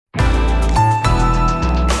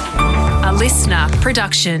listener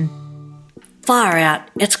production. Far out.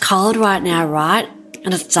 It's cold right now, right?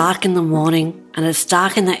 And it's dark in the morning, and it's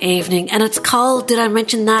dark in the evening, and it's cold. Did I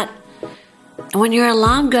mention that? And when your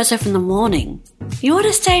alarm goes off in the morning, you want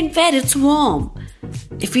to stay in bed. It's warm.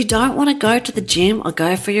 If you don't want to go to the gym or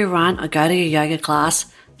go for your run or go to your yoga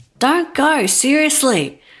class, don't go.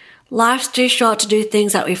 Seriously. Life's too short to do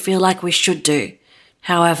things that we feel like we should do.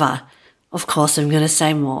 However, of course, I'm going to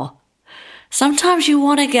say more. Sometimes you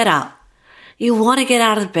want to get up. You want to get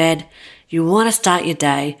out of bed. You want to start your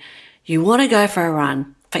day. You want to go for a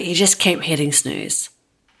run, but you just keep hitting snooze.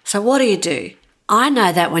 So what do? I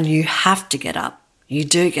know that when you have to get up, you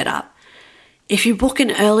do get up. If you book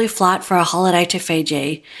an early flight for a holiday to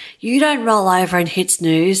Fiji, you don't roll over and hit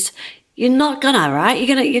snooze. You're not gonna, right?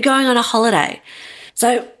 You're going on a holiday.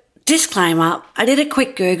 So, disclaimer, I did a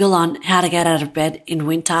quick Google on how to get out of bed in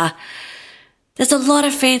winter. There's a lot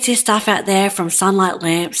of fancy stuff out there, from sunlight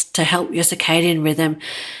lamps to help your circadian rhythm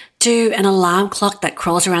to an alarm clock that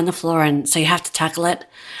crawls around the floor and so you have to tackle it.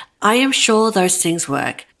 I am sure those things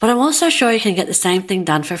work, but I'm also sure you can get the same thing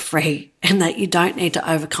done for free and that you don't need to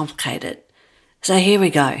overcomplicate it. So here we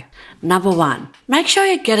go. Number 1, make sure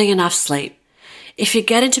you're getting enough sleep. If you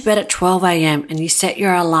get into bed at 12 a.m. and you set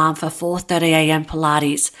your alarm for 4:30 a.m.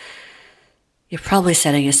 Pilates, you're probably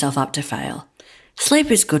setting yourself up to fail.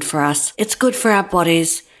 Sleep is good for us. It's good for our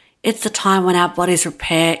bodies. It's the time when our bodies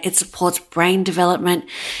repair. It supports brain development.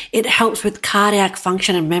 It helps with cardiac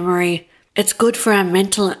function and memory. It's good for our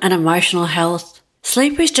mental and emotional health.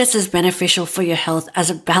 Sleep is just as beneficial for your health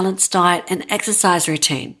as a balanced diet and exercise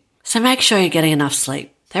routine. So make sure you're getting enough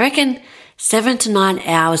sleep. They reckon 7 to 9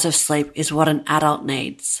 hours of sleep is what an adult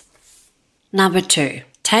needs. Number 2,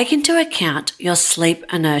 take into account your sleep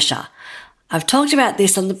inertia. I've talked about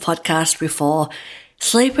this on the podcast before.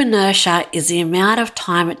 Sleep inertia is the amount of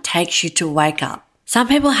time it takes you to wake up. Some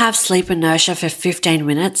people have sleep inertia for 15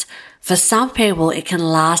 minutes. For some people, it can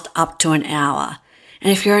last up to an hour.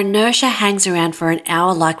 And if your inertia hangs around for an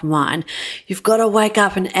hour like mine, you've got to wake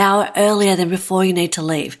up an hour earlier than before you need to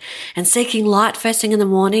leave. And seeking light first thing in the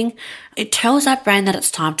morning, it tells our brain that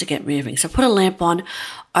it's time to get moving. So put a lamp on,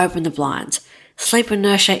 open the blinds. Sleep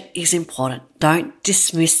inertia is important. Don't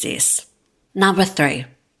dismiss this. Number 3,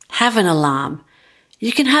 have an alarm.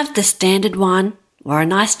 You can have the standard one or a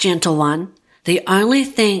nice gentle one. The only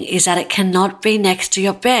thing is that it cannot be next to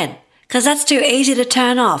your bed, because that's too easy to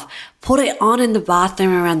turn off. Put it on in the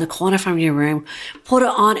bathroom around the corner from your room. Put it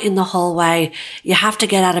on in the hallway. You have to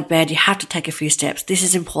get out of bed. You have to take a few steps. This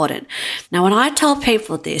is important. Now, when I tell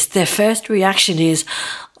people this, their first reaction is,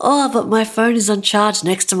 oh, but my phone is on charge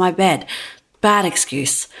next to my bed. Bad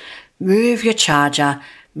excuse. Move your charger.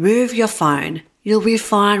 Move your phone. You'll be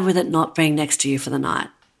fine with it not being next to you for the night.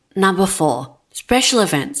 Number 4, special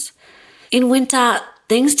events. In winter,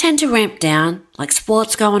 things tend to ramp down, like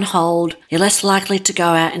sports go on hold. You're less likely to go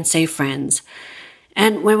out and see friends.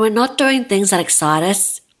 And when we're not doing things that excite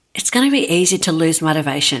us, it's going to be easy to lose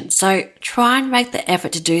motivation. So try and make the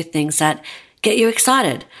effort to do things that get you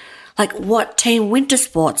excited. Like what team winter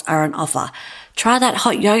sports are on offer. Try that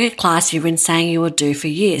hot yoga class you've been saying you will do for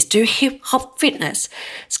years. Do hip hop fitness.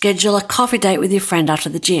 Schedule a coffee date with your friend after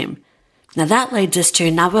the gym. Now that leads us to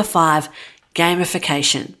number 5,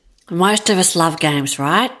 gamification. Most of us love games,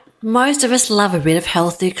 right? Most of us love a bit of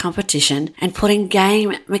healthy competition, and putting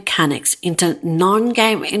game mechanics into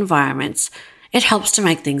non-game environments, it helps to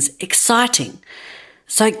make things exciting.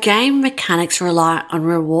 So game mechanics rely on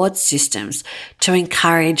reward systems to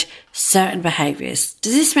encourage certain behaviours.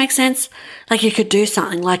 Does this make sense? Like you could do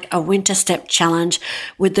something like a winter step challenge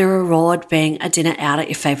with the reward being a dinner out at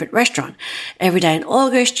your favourite restaurant. Every day in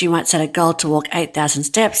August, you might set a goal to walk 8,000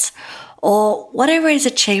 steps or whatever is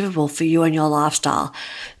achievable for you and your lifestyle.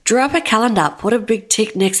 Draw up a calendar, put a big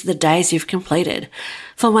tick next to the days you've completed.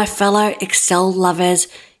 For my fellow Excel lovers,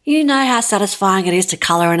 you know how satisfying it is to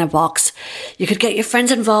colour in a box. You could get your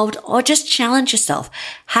friends involved or just challenge yourself.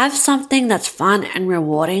 Have something that's fun and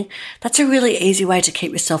rewarding. That's a really easy way to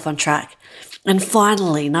keep yourself on track. And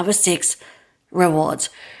finally, number 6, rewards.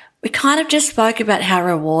 We kind of just spoke about how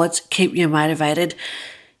rewards keep you motivated.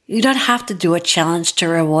 You don't have to do a challenge to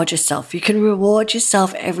reward yourself. You can reward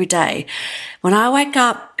yourself every day. When I wake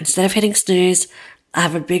up, instead of hitting snooze, I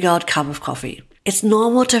have a big old cup of coffee. It's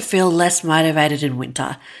normal to feel less motivated in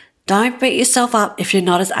winter. Don't beat yourself up if you're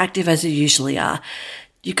not as active as you usually are.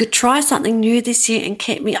 You could try something new this year and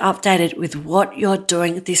keep me updated with what you're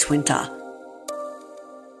doing this winter.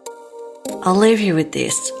 I'll leave you with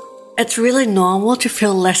this. It's really normal to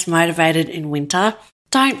feel less motivated in winter.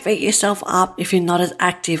 Don't beat yourself up if you're not as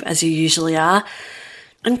active as you usually are.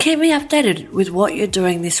 And keep me updated with what you're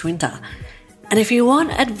doing this winter. And if you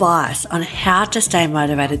want advice on how to stay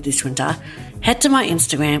motivated this winter, head to my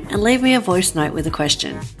Instagram and leave me a voice note with a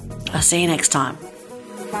question. I'll see you next time.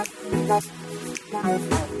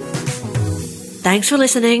 Thanks for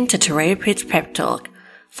listening to Turia Pitt's Pep Talk.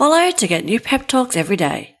 Follow to get new pep talks every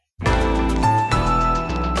day.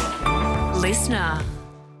 Listener.